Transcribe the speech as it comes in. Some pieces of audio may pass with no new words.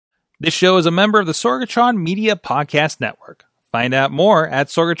This show is a member of the Sorgatron Media Podcast Network. Find out more at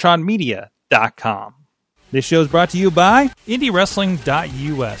sorgatronmedia.com. This show is brought to you by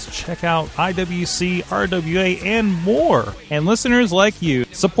IndieWrestling.us. Check out IWC, RWA, and more. And listeners like you,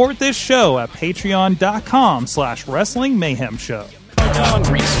 support this show at Patreon.com/Wrestling Mayhem Show.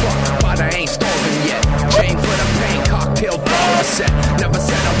 Hungry as fuck, but I ain't starving yet. Chain for the pain, cocktail dollar set. Never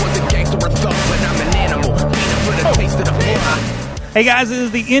said I was a gangster or thug, but I'm an animal. Beating for the taste of the blood. Hey guys, this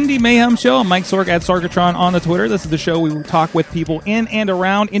is the Indie Mayhem Show. I'm Mike Sorg at Sorgatron on the Twitter. This is the show we will talk with people in and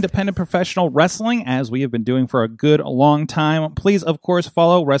around independent professional wrestling, as we have been doing for a good long time. Please, of course,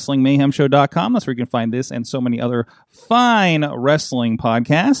 follow WrestlingMayhemShow.com. That's where you can find this and so many other fine wrestling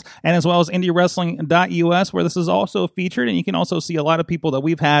podcasts, and as well as IndieWrestling.us, where this is also featured. And you can also see a lot of people that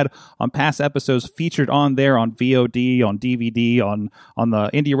we've had on past episodes featured on there, on VOD, on DVD, on the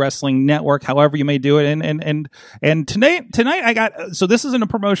Indie Wrestling Network, however you may do it. And tonight I got. So this isn't a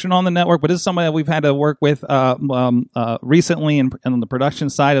promotion on the network, but this is somebody that we've had to work with recently and on the production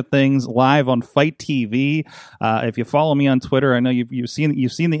side of things, live on Fight TV. If you follow me on Twitter, I know you've seen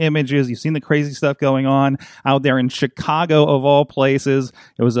the images, you've seen the crazy stuff going on out there in Chicago of all places.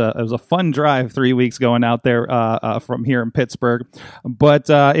 It was a fun drive 3 weeks going out there from here in Pittsburgh, but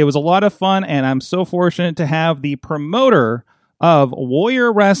it was a lot of fun, and I'm so fortunate to have the promoter of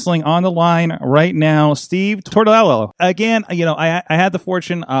Warrior Wrestling on the line right now, Steve Tortorello. Again, I had the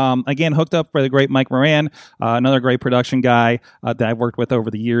fortune, hooked up for the great Mike Moran, another great production guy that I've worked with over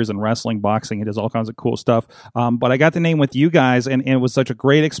the years in wrestling, boxing. He does all kinds of cool stuff. But I got the name with you guys, and it was such a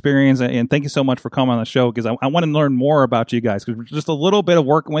great experience. And thank you so much for coming on the show, because I want to learn more about you guys, because just a little bit of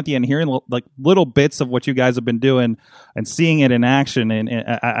working with you and hearing like little bits of what you guys have been doing and seeing it in action. And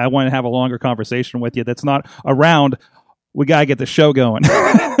I want to have a longer conversation with you that's not around, we gotta get the show going.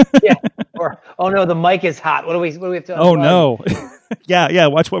 Yeah. Or, oh no, the mic is hot. What do we have to? Oh no. Yeah.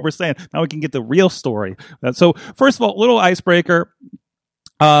 Watch what we're saying. Now we can get the real story. So first of all, little icebreaker.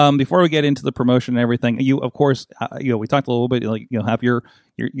 Before we get into the promotion and everything, you, of course, we talked a little bit. Like, have you're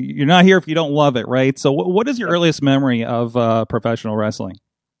not here if you don't love it, right? So what is your earliest memory of professional wrestling?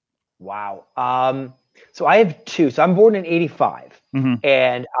 Wow. So I have two. So I'm born in '85. Mm-hmm.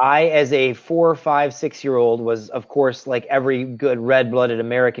 And I, as a 4, 5, 6-year-old, was, of course, like every good red-blooded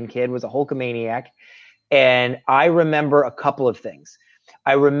American kid, was a Hulkamaniac. And I remember a couple of things.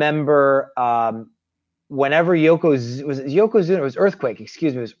 I remember whenever Yokozuna, it was Earthquake,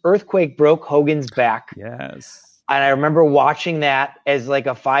 excuse me, it was Earthquake broke Hogan's back. Yes. And I remember watching that as like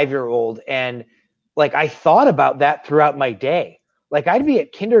a 5-year-old. And like I thought about that throughout my day. Like I'd be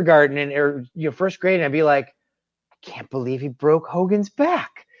at kindergarten or first grade, and I'd be like, can't believe he broke Hogan's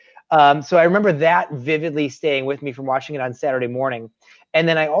back. So I remember that vividly staying with me from watching it on Saturday morning. And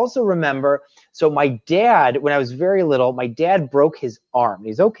then I also remember, so my dad, when I was very little, my dad broke his arm.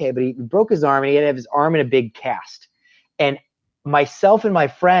 He's okay, but he broke his arm, and he had to have his arm in a big cast. And myself and my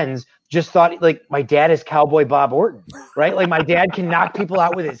friends just thought, like, my dad is Cowboy Bob Orton, right? Like, my dad can knock people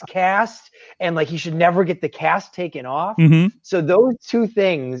out with his cast, and like he should never get the cast taken off. Mm-hmm. So those two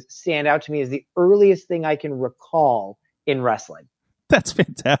things stand out to me as the earliest thing I can recall in wrestling. That's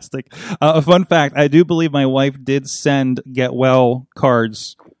fantastic. A fun fact, I do believe my wife did send a get well card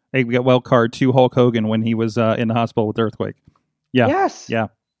to Hulk Hogan when he was in the hospital with Earthquake. Yeah. Yes. Yeah.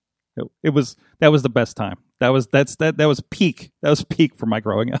 That was the best time. That was peak. That was peak for my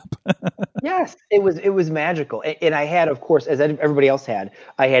growing up. Yes, it was magical. And I had, of course, as everybody else had,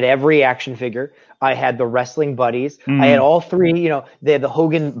 I had every action figure. I had the wrestling buddies. I had all three. They had the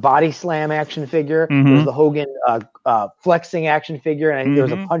Hogan body slam action figure. Mm-hmm. There was the Hogan flexing action figure, and there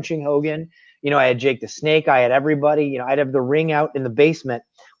was a punching Hogan. I had Jake the Snake. I had everybody. I'd have the ring out in the basement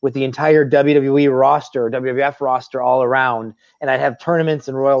with the entire WWE roster, WWF roster all around, and I'd have tournaments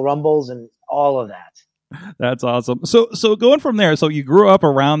and Royal Rumbles and all of that. That's awesome. So going from there, so you grew up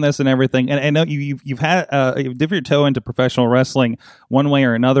around this and everything, and I know you've had you've dipped your toe into professional wrestling one way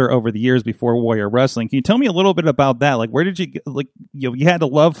or another over the years before Warrior Wrestling. Can you tell me a little bit about that? Like, where did you you had a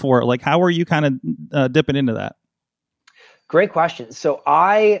love for it? Like, how were you kind of dipping into that? Great question. So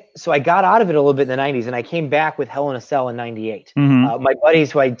I got out of it a little bit in the 90s, and I came back with Hell in a Cell in 98. Mm-hmm. My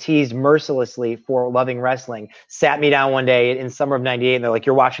buddies, who I teased mercilessly for loving wrestling, sat me down one day in summer of 98, and they're like,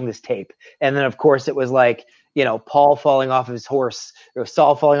 "You're watching this tape." And then, of course, it was like, Paul falling off his horse, or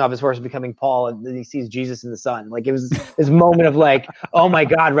Saul falling off his horse and becoming Paul, and then he sees Jesus in the sun. Like, it was this moment of like, oh my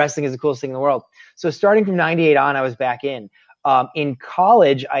God, wrestling is the coolest thing in the world. So starting from 98 on, I was back in. In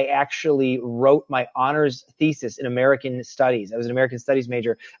college, I actually wrote my honors thesis in American Studies. I was an American Studies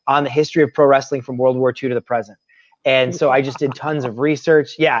major on the history of pro wrestling from World War II to the present. And so I just did tons of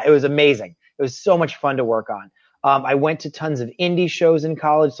research. Yeah, it was amazing. It was so much fun to work on. I went to tons of indie shows in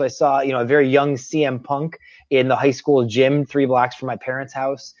college. So I saw, a very young CM Punk in the high school gym, 3 blocks from my parents'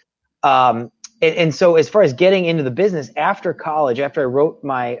 house. And so as far as getting into the business after college, after I wrote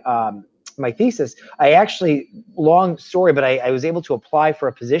my thesis, I actually, long story, but I was able to apply for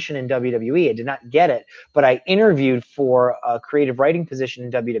a position in WWE. I did not get it, but I interviewed for a creative writing position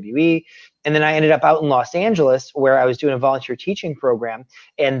in WWE. And then I ended up out in Los Angeles where I was doing a volunteer teaching program.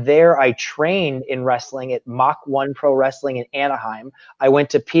 And there I trained in wrestling at Mach 1 Pro Wrestling in Anaheim. I went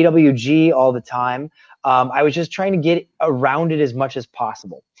to PWG all the time. I was just trying to get around it as much as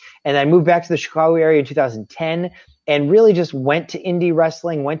possible. And I moved back to the Chicago area in 2010 and really just went to indie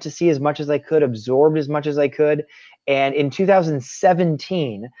wrestling, went to see as much as I could, absorbed as much as I could. And in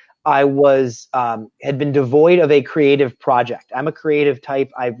 2017, I had been devoid of a creative project. I'm a creative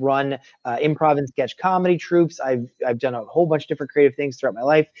type. I've run improv and sketch comedy troupes. I've done a whole bunch of different creative things throughout my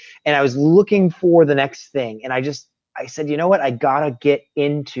life. And I was looking for the next thing. And I said, you know what? I gotta get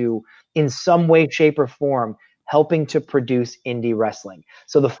into, in some way, shape, or form, helping to produce indie wrestling.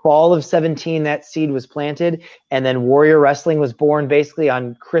 So the fall of 17, that seed was planted, and then Warrior Wrestling was born basically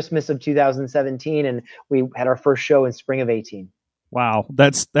on Christmas of 2017, and we had our first show in spring of 18. Wow,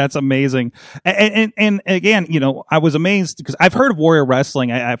 that's amazing. And again, I was amazed because I've heard of Warrior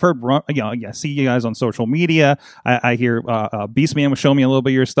Wrestling. I've heard, I see you guys on social media. I hear Beastman was showing me a little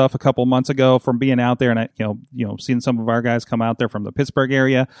bit of your stuff a couple months ago from being out there, and I, seeing some of our guys come out there from the Pittsburgh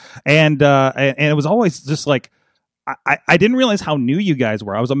area, and it was always just like, I didn't realize how new you guys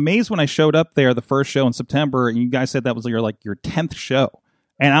were. I was amazed when I showed up there the first show in September, and you guys said that was your 10th show.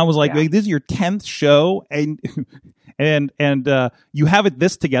 And I was like, yeah. Wait, this is your 10th show, and you have it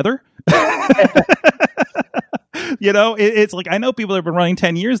this together. It's like, I know people that have been running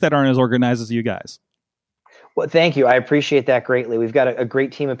 10 years that aren't as organized as you guys. Well, thank you. I appreciate that greatly. We've got a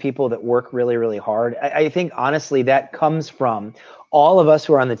great team of people that work really, really hard. I think, honestly, that comes from all of us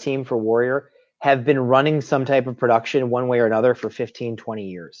who are on the team for Warrior have been running some type of production one way or another for 15, 20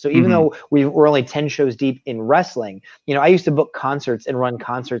 years. So even though we're only 10 shows deep in wrestling, I used to book concerts and run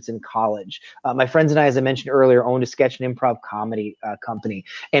concerts in college. My friends and I, as I mentioned earlier, owned a sketch and improv comedy company.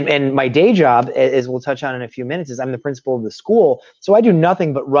 And my day job, as we'll touch on in a few minutes, is I'm the principal of the school. So I do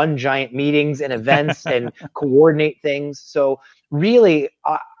nothing but run giant meetings and events and coordinate things. So really,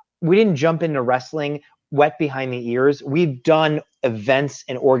 we didn't jump into wrestling wet behind the ears. We've done events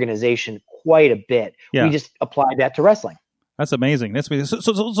and organization quite a bit. Yeah. We just applied that to wrestling. That's amazing.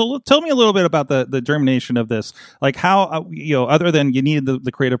 So tell me a little bit about the germination of this. Like how, other than you needed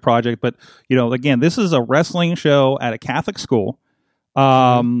the creative project, but, again, this is a wrestling show at a Catholic school.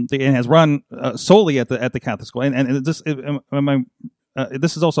 And has run solely at the Catholic school. And this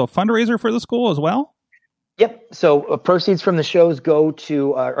is also a fundraiser for the school as well? Yep. So proceeds from the shows go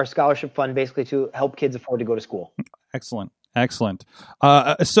to our scholarship fund, basically to help kids afford to go to school. Excellent.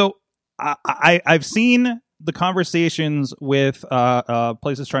 So I've seen the conversations with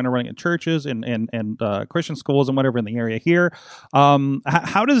places trying to run it in churches and Christian schools and whatever in the area here.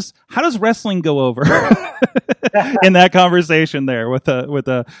 How does wrestling go over in that conversation there with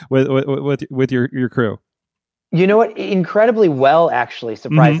your crew? You know what? Incredibly well, actually,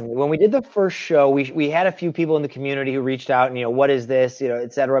 surprisingly. When we did the first show, we had a few people in the community who reached out and, what is this,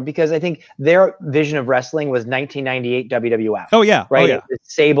 et cetera, because I think their vision of wrestling was 1998 WWF. Oh, yeah. Right? Oh, yeah.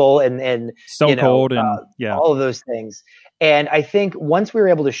 Sable and Stone Cold and all of those things. And I think once we were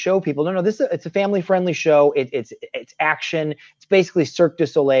able to show people, no, it's a family-friendly show. It's action. It's basically Cirque du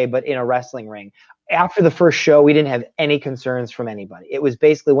Soleil, but in a wrestling ring. After the first show, we didn't have any concerns from anybody. It was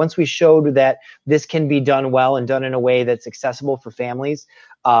basically, once we showed that this can be done well and done in a way that's accessible for families,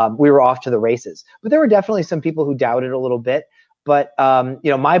 we were off to the races. But there were definitely some people who doubted a little bit. But,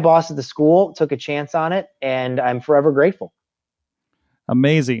 my boss at the school took a chance on it, and I'm forever grateful.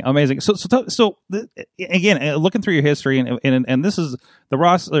 Amazing. So again, looking through your history, and this is the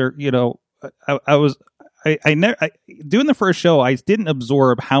roster. I never doing the first show. I didn't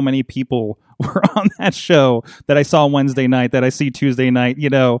absorb how many people were on that show that I saw Wednesday night, that I see Tuesday night.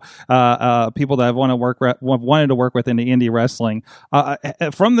 People that I've wanted to work with in the indie wrestling.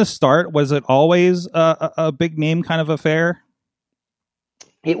 From the start, was it always a big name kind of affair?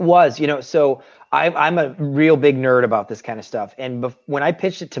 It was, so I'm a real big nerd about this kind of stuff. And when I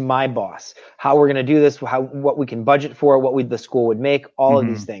pitched it to my boss, how we're going to do this, what we can budget for, what the school would make, all of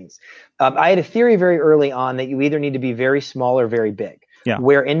these things. I had a theory very early on that you either need to be very small or very big. Yeah.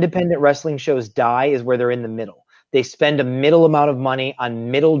 Where independent wrestling shows die is where they're in the middle. They spend a middle amount of money on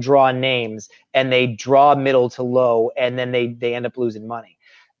middle draw names, and they draw middle to low, and then they end up losing money.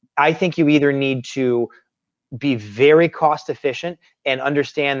 I think you either need to be very cost efficient and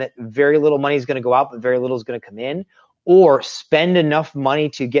understand that very little money is going to go out, but very little is going to come in, or spend enough money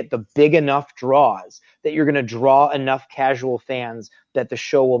to get the big enough draws that you're going to draw enough casual fans that the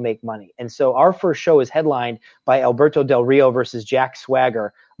show will make money. And so our first show is headlined by Alberto Del Rio versus Jack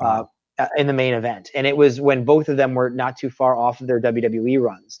Swagger in the main event. And it was when both of them were not too far off of their WWE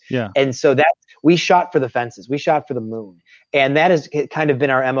runs. Yeah. And so that we shot for the fences, we shot for the moon. And that has kind of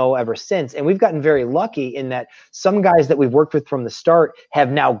been our MO ever since. And we've gotten very lucky in that some guys that we've worked with from the start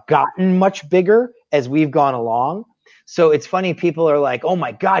have now gotten much bigger as we've gone along. So it's funny, people are like, oh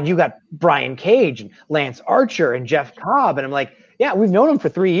my God, you got Brian Cage and Lance Archer and Jeff Cobb. And I'm like, yeah, we've known them for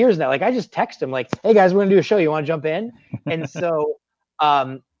 3 years now. Like, I just text them like, hey guys, we're gonna do a show. You want to jump in? And so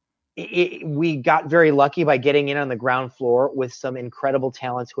we got very lucky by getting in on the ground floor with some incredible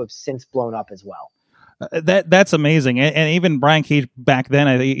talents who have since blown up as well. That's amazing. And even Brian Cage back then,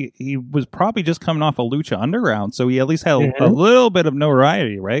 I think he was probably just coming off a Lucha Underground. So he at least had a little bit of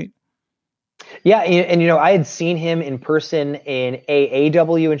notoriety, right? Yeah. And, I had seen him in person in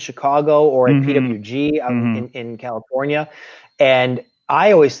AAW in Chicago or at PWG in California. And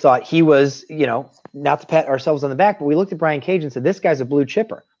I always thought he was, not to pat ourselves on the back, but we looked at Brian Cage and said, this guy's a blue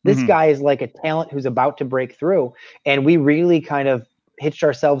chipper. This guy is like a talent who's about to break through. And we really kind of hitched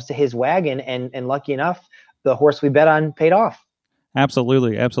ourselves to his wagon, and lucky enough, the horse we bet on paid off.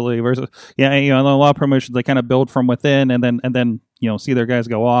 Absolutely. Versus, a lot of promotions, they kind of build from within and then see their guys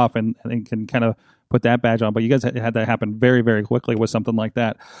go off and can kind of put that badge on. But you guys had that happen very, very quickly with something like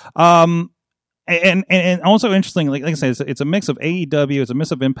that. And also interesting, like I said, it's a mix of AEW, it's a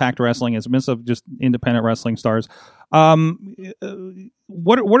mix of Impact Wrestling, it's a mix of just independent wrestling stars.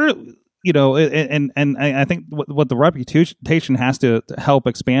 What are and I think what the reputation has to help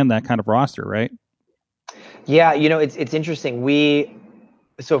expand that kind of roster, right? Yeah, it's interesting.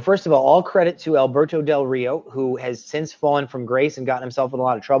 So first of all credit to Alberto Del Rio, who has since fallen from grace and gotten himself in a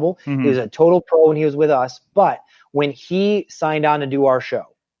lot of trouble. He was a total pro when he was with us, but when he signed on to do our show,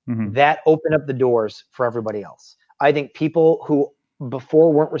 that opened up the doors for everybody else. I think people who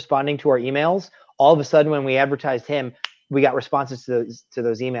before weren't responding to our emails, all of a sudden when we advertised him, we got responses to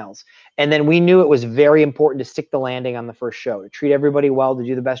those emails. And then we knew it was very important to stick the landing on the first show, to treat everybody well, to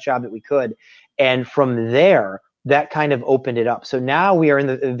do the best job that we could. And from there, that kind of opened it up. So now we are in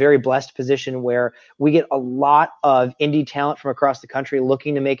the very blessed position where we get a lot of indie talent from across the country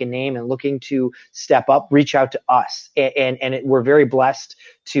looking to make a name and looking to step up, reach out to us. We're very blessed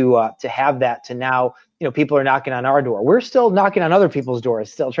to have that, to now, people are knocking on our door. We're still knocking on other people's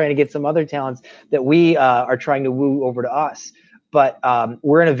doors, still trying to get some other talents that we are trying to woo over to us. But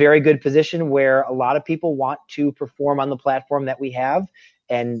we're in a very good position where a lot of people want to perform on the platform that we have.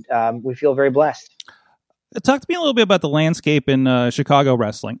 And we feel very blessed. Talk to me a little bit about the landscape in Chicago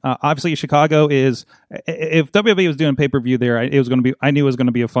wrestling. Obviously, Chicago is, if WWE was doing pay-per-view there, I knew it was going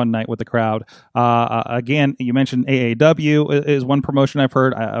to be a fun night with the crowd. Again, you mentioned AAW is one promotion I've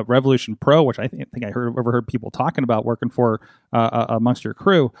heard, Revolution Pro, which I think I overheard people talking about working for amongst your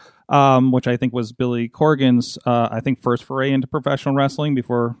crew, which I think was Billy Corgan's, first foray into professional wrestling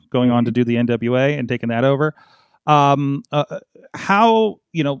before going on to do the NWA and taking that over. How,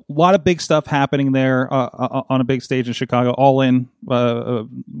 a lot of big stuff happening there on a big stage in Chicago, All In,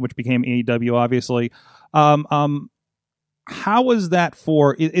 which became AEW, obviously. How was that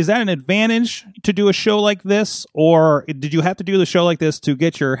is that an advantage to do a show like this, or did you have to do the show like this to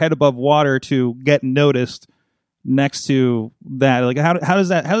get your head above water to get noticed next to that? Like, how does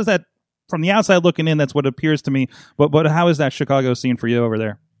that from the outside looking in, that's what appears to me, but how is that Chicago scene for you over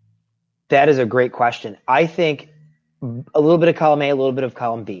there? That is a great question. I think a little bit of column A, a little bit of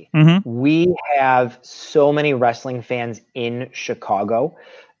column B. We have so many wrestling fans in Chicago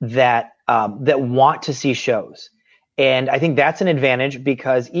that want to see shows. And I think that's an advantage,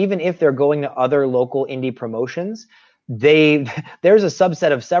 because even if they're going to other local indie promotions, there's a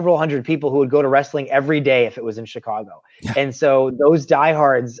subset of several hundred people who would go to wrestling every day if it was in Chicago. Yeah. And so those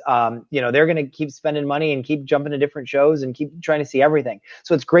diehards, they're going to keep spending money and keep jumping to different shows and keep trying to see everything.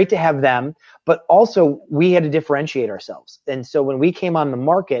 So it's great to have them, but also we had to differentiate ourselves. And so when we came on the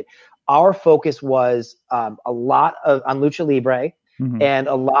market, our focus was a lot on Lucha Libre, and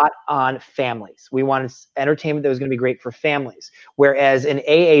a lot on families. We wanted entertainment that was going to be great for families. Whereas in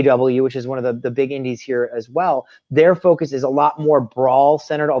AAW, which is one of the big indies here as well, their focus is a lot more brawl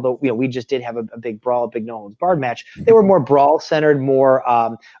centered. Although we just did have a big brawl, a big Nolan's Bard match. They were more brawl centered, more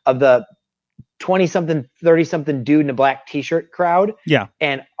of the 20-something, 30-something dude in a black T-shirt crowd. Yeah,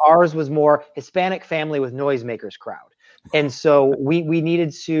 and ours was more Hispanic family with noisemakers crowd. And so we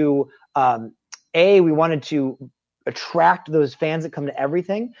needed to we wanted to attract those fans that come to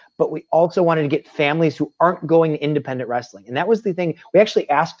everything, but we also wanted to get families who aren't going to independent wrestling. And that was the thing. We actually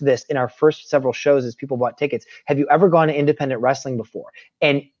asked this in our first several shows as people bought tickets. Have you ever gone to independent wrestling before?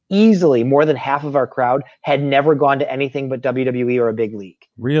 And easily more than half of our crowd had never gone to anything but WWE or a big league.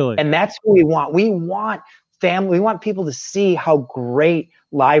 Really? And that's what we want. We want family. We want people to see how great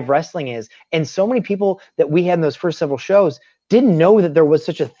live wrestling is. And so many people that we had in those first several shows didn't know that there was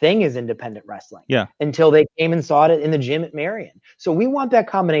such a thing as independent wrestling until they came and saw it in the gym at Marion. So we want that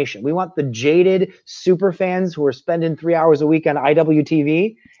combination. We want the jaded super fans who are spending 3 hours a week on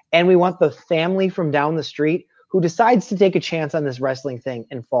IWTV, and we want the family from down the street who decides to take a chance on this wrestling thing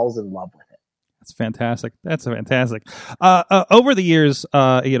and falls in love with it. That's fantastic. That's fantastic. Over the years,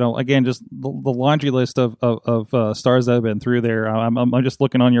 again, just the laundry list of stars that have been through there. I'm just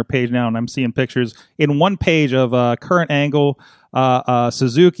looking on your page now, and I'm seeing pictures in one page of Kurt Angle,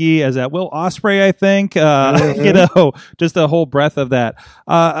 Suzuki, as at Will Ospreay, I think. Just a whole breadth of that.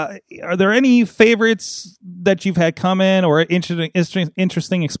 Are there any favorites that you've had come in, or interesting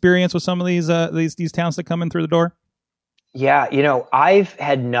experience with some of these talents that come in through the door? Yeah, I've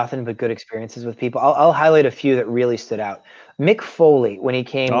had nothing but good experiences with people. I'll highlight a few that really stood out. Mick Foley, when he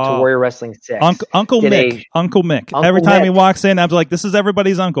came to Warrior Wrestling 6. Uncle Mick. Every time he walks in, I'm like, this is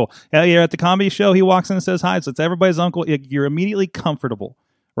everybody's uncle. You're at the comedy show, he walks in and says hi, so it's everybody's uncle. You're immediately comfortable,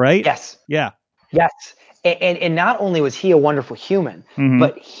 right? Yes. Yeah. Yes. And not only was he a wonderful human,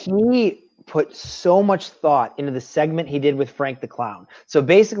 but he put so much thought into the segment he did with Frank the Clown. So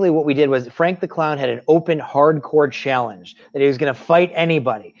basically what we did was Frank the Clown had an open hardcore challenge that he was going to fight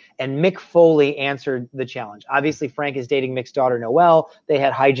anybody. And Mick Foley answered the challenge. Obviously, Frank is dating Mick's daughter, Noelle. They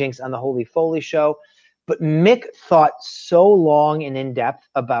had hijinks on the Holy Foley show. But Mick thought so long and in depth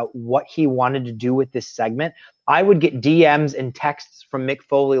about what he wanted to do with this segment. I would get DMs and texts from Mick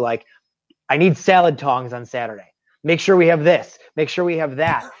Foley like, I need salad tongs on Saturday. Make sure we have this. Make sure we have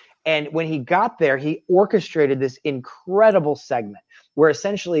that. And when he got there, he orchestrated this incredible segment where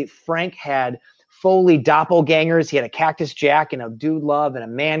essentially Frank had Foley doppelgangers. He had a Cactus Jack and a Dude Love and a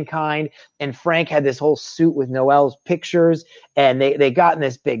Mankind. And Frank had this whole suit with Noelle's pictures. And they got in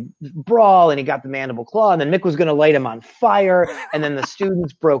this big brawl, and he got the mandible claw. And then Mick was going to light him on fire. And then the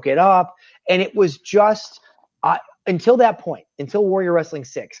students broke it up. And it was just until that point, until Warrior Wrestling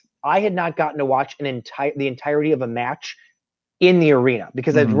 6, I had not gotten to watch the entirety of a match in the arena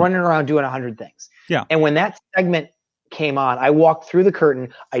because I was running around doing 100 things. Yeah. And when that segment came on, I walked through the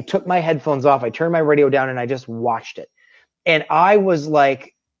curtain, I took my headphones off, I turned my radio down, and I just watched it. And I was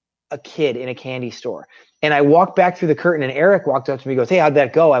like a kid in a candy store. And I walked back through the curtain, and Eric walked up to me and goes, "Hey, how'd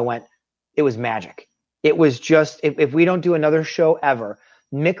that go?" I went, "It was magic." It was just, if we don't do another show ever,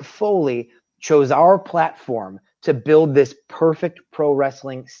 Mick Foley chose our platform to build this perfect pro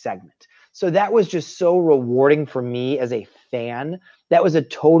wrestling segment. So that was just so rewarding for me as a fan. That was a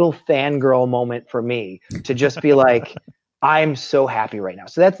total fangirl moment for me to just be like, I'm so happy right now.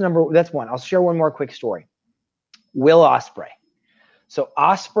 So that's one. I'll share one more quick story. Will Ospreay. So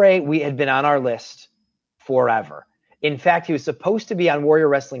Ospreay, we had been on our list forever. In fact, he was supposed to be on Warrior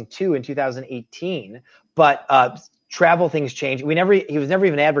Wrestling 2 in 2018, but travel things changed. He was never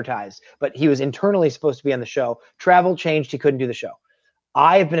even advertised, but he was internally supposed to be on the show. Travel changed. He couldn't do the show.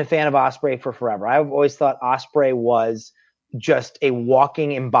 I have been a fan of Ospreay for forever. I've always thought Ospreay was just a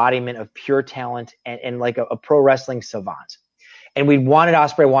walking embodiment of pure talent and like a pro wrestling savant. And we wanted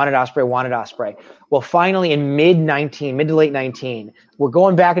Ospreay. Well, finally in mid to late 19, we're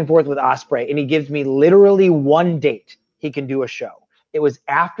going back and forth with Ospreay, and he gives me literally one date he can do a show. It was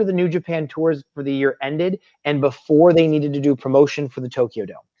after the New Japan tours for the year ended and before they needed to do promotion for the Tokyo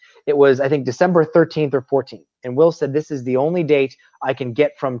Dome. It was, I think, December 13th or 14th. And Will said, this is the only date I can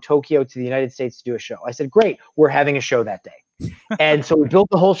get from Tokyo to the United States to do a show. I said, great, we're having a show that day. And so we built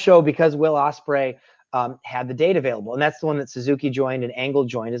the whole show because Will Ospreay had the date available. And that's the one that Suzuki joined and Angle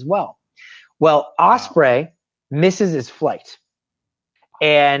joined as well. Well, Ospreay misses his flight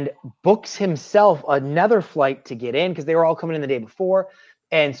and books himself another flight to get in because they were all coming in the day before,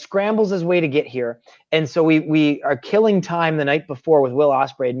 and scrambles his way to get here. And so we are killing time the night before with Will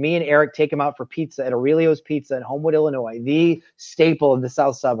Ospreay. And me and Eric take him out for pizza at Aurelio's Pizza in Homewood, Illinois, the staple of the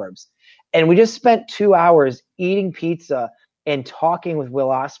South Suburbs. And we just spent 2 hours eating pizza and talking with Will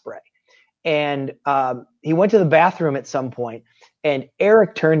Ospreay. And he went to the bathroom at some point, and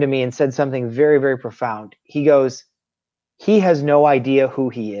Eric turned to me and said something very, very profound. He goes, he has no idea who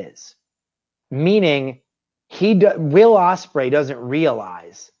he is. Meaning, Will Ospreay doesn't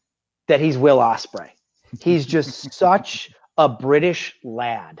realize that he's Will Ospreay. He's just such a British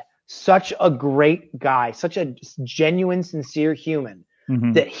lad, such a great guy, such a genuine, sincere human.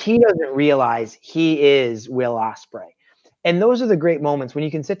 that he doesn't realize he is Will Ospreay. And those are the great moments when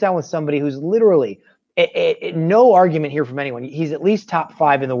you can sit down with somebody who's literally no argument here from anyone. He's at least top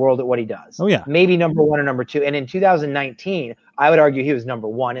 5 in the world at what he does. Oh yeah. Maybe number 1 or number 2. And in 2019, I would argue he was number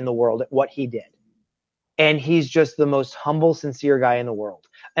 1 in the world at what he did. And he's just the most humble, sincere guy in the world.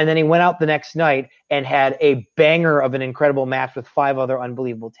 And then he went out the next night and had a banger of an incredible match with 5 other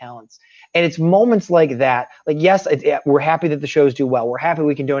unbelievable talents. And it's moments like that. Like, yes, we're happy that the shows do well. We're happy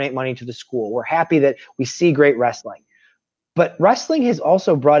we can donate money to the school. We're happy that we see great wrestling. But wrestling has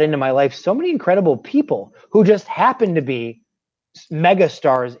also brought into my life so many incredible people who just happen to be mega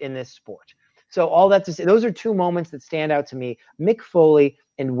stars in this sport. So all that to say, those are 2 moments that stand out to me. Mick Foley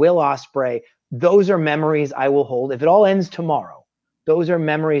and Will Ospreay. Those are memories I will hold. If it all ends tomorrow, those are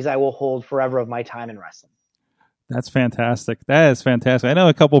memories I will hold forever of my time in wrestling. That's fantastic. That is fantastic. I know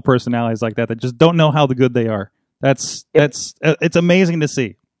a couple of personalities like that just don't know how good they are. It's amazing to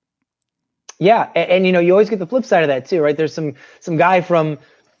see. Yeah, and you always get the flip side of that too, right? There's some guy from,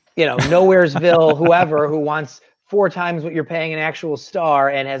 Nowheresville, whoever, who wants 4 times what you're paying an actual star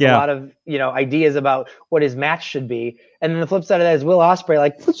and has a lot of, ideas about what his match should be. And then the flip side of that is Will Ospreay,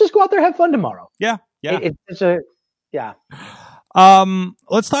 like, let's just go out there and have fun tomorrow. Yeah. Yeah. It's such yeah.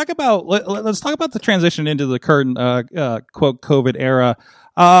 Let's talk about the transition into the current quote COVID era.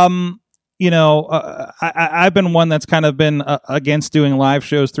 I've been one that's kind of been against doing live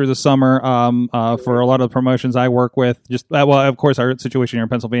shows through the summer for a lot of the promotions I work with. Of course, our situation here in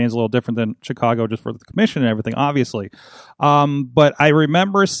Pennsylvania is a little different than Chicago, just for the commission and everything, obviously. But I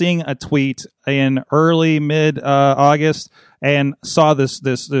remember seeing a tweet in mid August and saw this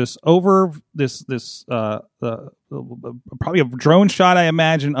probably a drone shot, I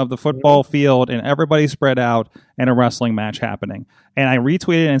imagine, of the football field and everybody spread out and a wrestling match happening. And I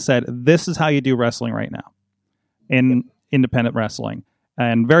retweeted and said, this is how you do wrestling right now in independent wrestling.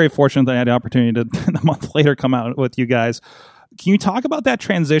 And very fortunate that I had the opportunity to a month later come out with you guys. Can you talk about that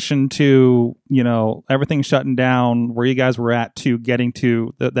transition to, everything shutting down, where you guys were at, to getting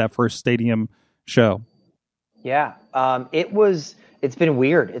to that first stadium show? Yeah. It's been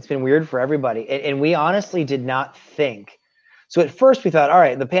weird. It's been weird for everybody. And we honestly did not think. So at first we thought, all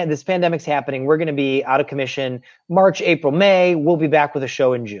right, this pandemic's happening. We're going to be out of commission March, April, May. We'll be back with a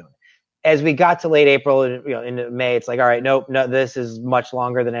show in June. As we got to late April, into May, it's like, all right, no, this is much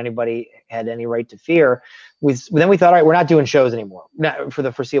longer than anybody had any right to fear. Then we thought, all right, we're not doing shows anymore, not for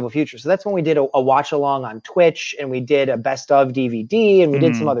the foreseeable future. So that's when we did a watch along on Twitch, and we did a best of DVD, and we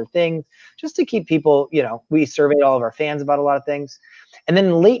did some other things just to keep people, we surveyed all of our fans about a lot of things. And then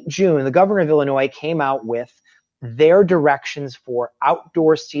in late June, the governor of Illinois came out with their directions for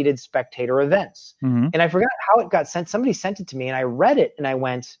outdoor seated spectator events. And I forgot how it got sent. Somebody sent it to me, and I read it, and I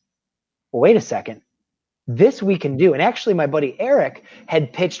went, well, wait a second. This we can do. And actually, my buddy Eric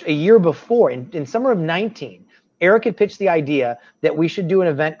had pitched a year before, in summer of 19, Eric had pitched the idea that we should do an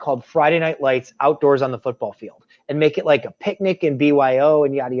event called Friday Night Lights outdoors on the football field and make it like a picnic in BYO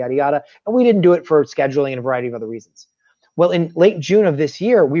and yada, yada, yada. And we didn't do it for scheduling and a variety of other reasons. Well, in late June of this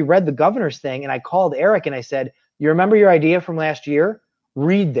year, we read the governor's thing, and I called Eric and I said, you remember your idea from last year?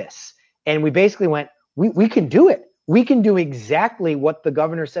 Read this. And we basically went, we can do it. We can do exactly what the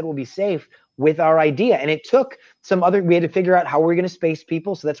governor said will be safe with our idea. And it took we had to figure out how we're going to space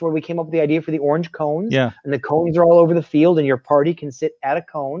people. So that's where we came up with the idea for the orange cones. Yeah. And the cones are all over the field, and your party can sit at a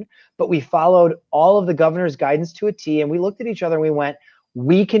cone. But we followed all of the governor's guidance to a T, and we looked at each other and we went,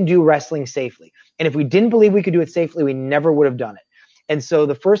 we can do wrestling safely. And if we didn't believe we could do it safely, we never would have done it. And so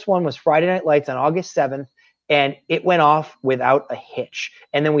the first one was Friday Night Lights on August 7th. And it went off without a hitch.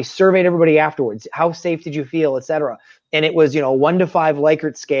 And then we surveyed everybody afterwards. How safe did you feel, et cetera? And it was, 1 to 5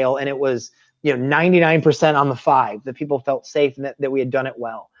 Likert scale. And it was, 99% on the 5 that people felt safe and that we had done it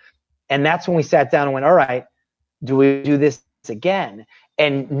well. And that's when we sat down and went, all right, do we do this again?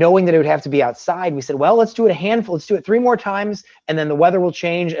 And knowing that it would have to be outside, we said, well, let's do it a handful. Let's do it 3 more times. And then the weather will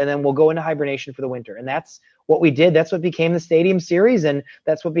change. And then we'll go into hibernation for the winter. And that's what we did. That's what became the Stadium Series, and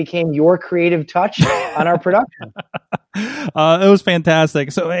that's what became your creative touch on our production. It was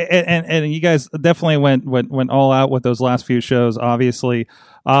fantastic. So, and you guys definitely went all out with those last few shows, obviously.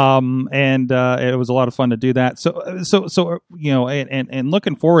 And it was a lot of fun to do that. So and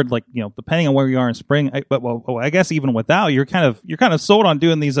looking forward, depending on where you are in spring, I guess even without, you're kind of sold on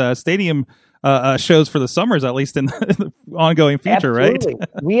doing these stadium shows for the summers, at least in the ongoing future. Absolutely.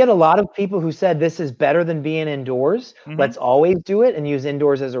 Right? We had a lot of people who said this is better than being indoors. Let's always do it and use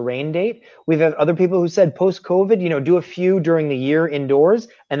indoors as a rain date. We've had other people who said post-COVID, do a few during the year indoors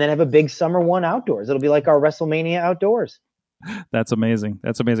and then have a big summer one outdoors. It'll be like our WrestleMania outdoors. That's amazing.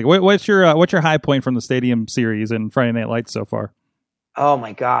 What's your high point from the Stadium Series and Friday Night Lights so far? Oh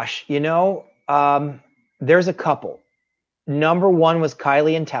my gosh. There's a couple. Number one was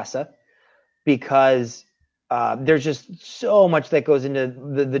Kylie and Tessa, because there's just so much that goes into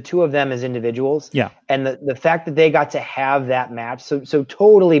the two of them as individuals. Yeah. And the fact that they got to have that match. So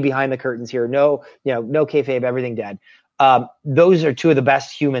totally behind the curtains here. No kayfabe, everything dead. Those are two of the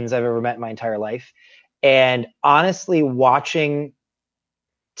best humans I've ever met in my entire life. And honestly, watching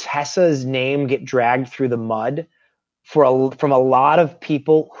Tessa's name get dragged through the mud from a lot of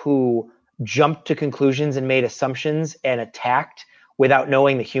people who jumped to conclusions and made assumptions and attacked without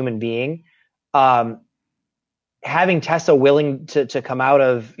knowing the human being. Having Tessa willing to come out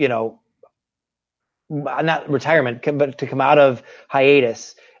of, not retirement, but to come out of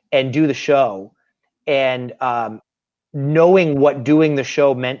hiatus and do the show, and knowing what doing the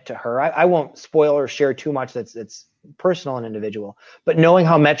show meant to her. I won't spoil or share too much. That's personal and individual, but knowing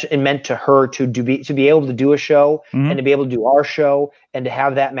how much it meant to her to be able to do a show and to be able to do our show and to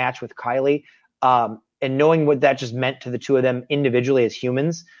have that match with Kylie, and knowing what that just meant to the two of them individually as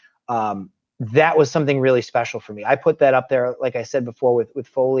humans. That was something really special for me. I put that up there, like I said before, with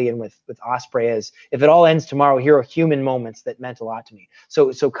Foley and with Ospreay, as if it all ends tomorrow, here are human moments that meant a lot to me.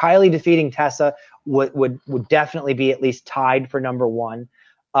 So Kylie defeating Tessa would definitely be at least tied for number one.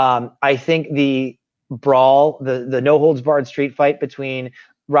 I think the brawl, the no holds barred street fight between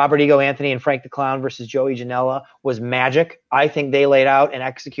Robert Ego Anthony and Frank the Clown versus Joey Janela was magic. I think they laid out and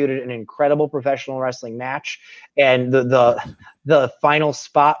executed an incredible professional wrestling match, and the final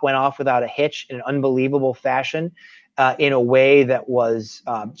spot went off without a hitch in an unbelievable fashion, in a way that was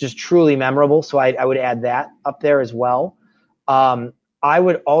just truly memorable. So I would add that up there as well. I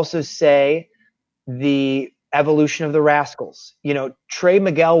would also say the evolution of the Rascals. Trey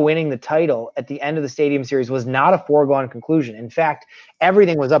Miguel winning the title at the end of the Stadium Series was not a foregone conclusion. In fact,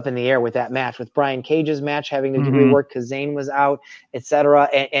 everything was up in the air with that match, with Brian Cage's match having to do rework because Zayn was out, etc.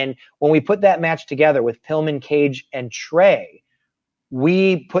 And when we put that match together with Pillman, Cage, and Trey,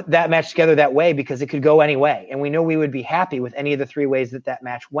 we put that match together that way because it could go any way. And we know we would be happy with any of the three ways that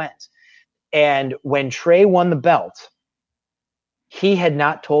match went. And when Trey won the belt, he had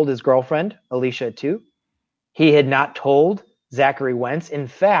not told his girlfriend, Alicia Atu. He had not told Zachary Wentz. In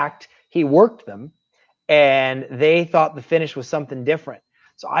fact, he worked them, and they thought the finish was something different.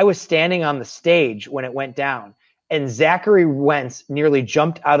 So I was standing on the stage when it went down, and Zachary Wentz nearly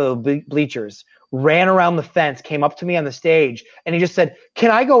jumped out of the bleachers, ran around the fence, came up to me on the stage, and he just said, "Can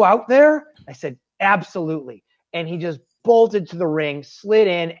I go out there?" I said, "Absolutely." And he just bolted to the ring, slid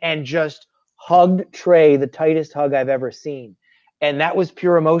in, and just hugged Trey, the tightest hug I've ever seen. And that was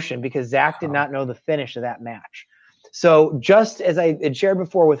pure emotion because Zach did not know the finish of that match. So just as I had shared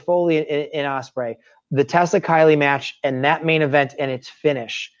before with Foley and Ospreay, the Tessa Kylie match and that main event and its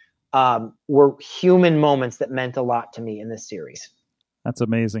finish were human moments that meant a lot to me in this series. That's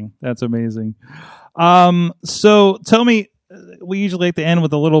amazing. That's amazing. So tell me, we usually like to end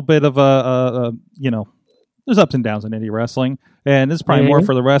with a little bit of there's ups and downs in indie wrestling, and this is probably more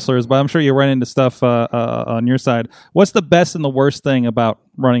for the wrestlers, but I'm sure you run into stuff on your side. What's the best and the worst thing about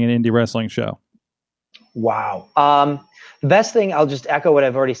running an indie wrestling show? Wow. The best thing, I'll just echo what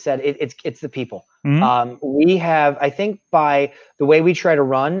I've already said. It's the people. We have, I think, by the way we try to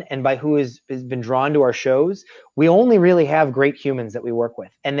run and by who has been drawn to our shows, we only really have great humans that we work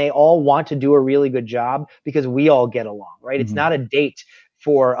with, and they all want to do a really good job because we all get along, right? It's not a date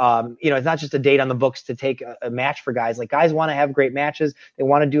for, it's not just a date on the books to take a match for guys. Like, guys want to have great matches. They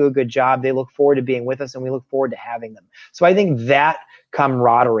want to do a good job. They look forward to being with us, and we look forward to having them. So I think that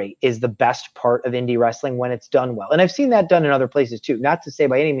camaraderie is the best part of indie wrestling when it's done well. And I've seen that done in other places too. Not to say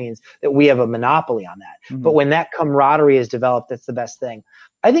by any means that we have a monopoly on that, but when that camaraderie is developed, that's the best thing.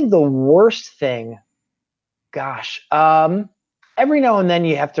 I think the worst thing, every now and then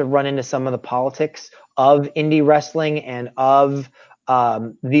you have to run into some of the politics of indie wrestling and of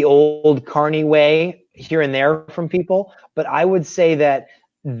the old Carney way here and there from people. But I would say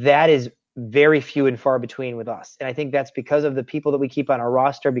that is very few and far between with us. And I think that's because of the people that we keep on our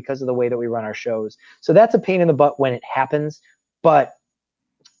roster, because of the way that we run our shows. So that's a pain in the butt when it happens, but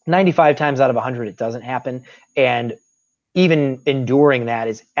 95 times out of 100, it doesn't happen. And even enduring that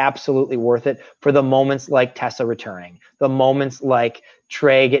is absolutely worth it for the moments like Tessa returning, the moments like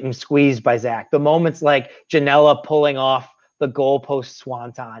Trey getting squeezed by Zach, the moments like Janela pulling off the goalpost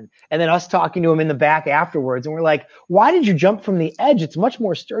swanton, and then us talking to him in the back afterwards. And we're like, "Why did you jump from the edge? It's much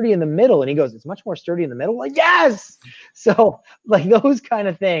more sturdy in the middle." And he goes, "It's much more sturdy in the middle." Like, yes. So like those kind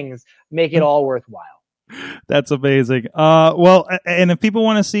of things make it all worthwhile. That's amazing. Well, and if people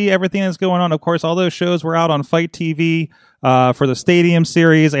want to see everything that's going on, of course, all those shows were out on Fight TV for the Stadium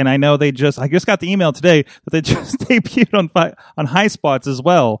series, and I know I just got the email today that they just debuted on High Spots as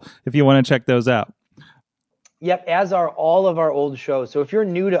well. If you want to check those out. Yep, as are all of our old shows. So if you're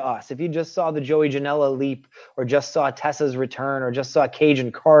new to us, if you just saw the Joey Janela leap, or just saw Tessa's return, or just saw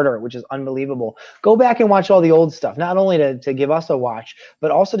Cajun Carter, which is unbelievable, go back and watch all the old stuff, not only to give us a watch,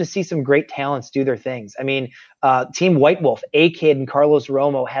 but also to see some great talents do their things. I mean, Team White Wolf, A-Kid and Carlos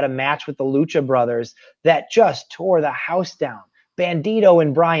Romo had a match with the Lucha Brothers that just tore the house down. Bandito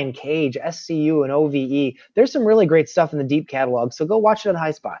and Brian Cage, SCU and OVE. There's some really great stuff in the deep catalog, so go watch it on High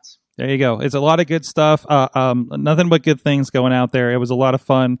Spots. There you go. It's a lot of good stuff. Nothing but good things going out there. It was a lot of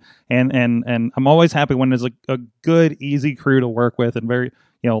fun, and I'm always happy when there's a good, easy crew to work with, and very,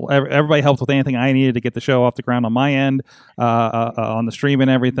 everybody helped with anything I needed to get the show off the ground on my end, on the stream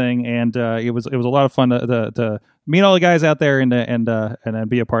and everything. And it was a lot of fun to meet all the guys out there and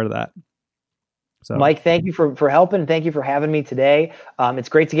be a part of that. So, Mike, thank you for helping. Thank you for having me today. It's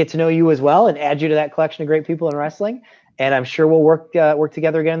great to get to know you as well and add you to that collection of great people in wrestling. And I'm sure we'll work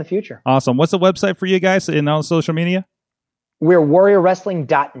together again in the future. Awesome. What's the website for you guys and on social media? We're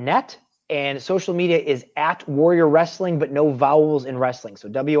warriorwrestling.net, and social media is at Warrior Wrestling, but no vowels in wrestling. So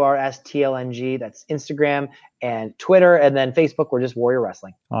WRSTLNG, that's Instagram and Twitter, and then Facebook, we're just Warrior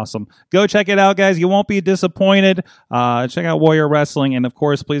Wrestling. Awesome. Go check it out, guys. You won't be disappointed. Check out Warrior Wrestling, and of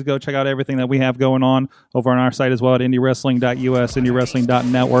course, please go check out everything that we have going on over on our site as well at indiewrestling.us,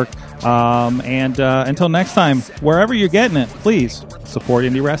 indiewrestling.network. And until next time, wherever you're getting it, please support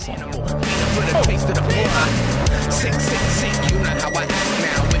indie wrestling.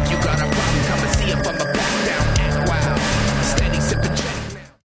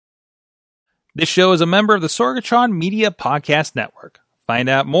 This show is a member of the Sorgatron Media Podcast Network. Find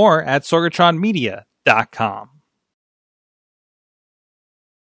out more at sorgatronmedia.com.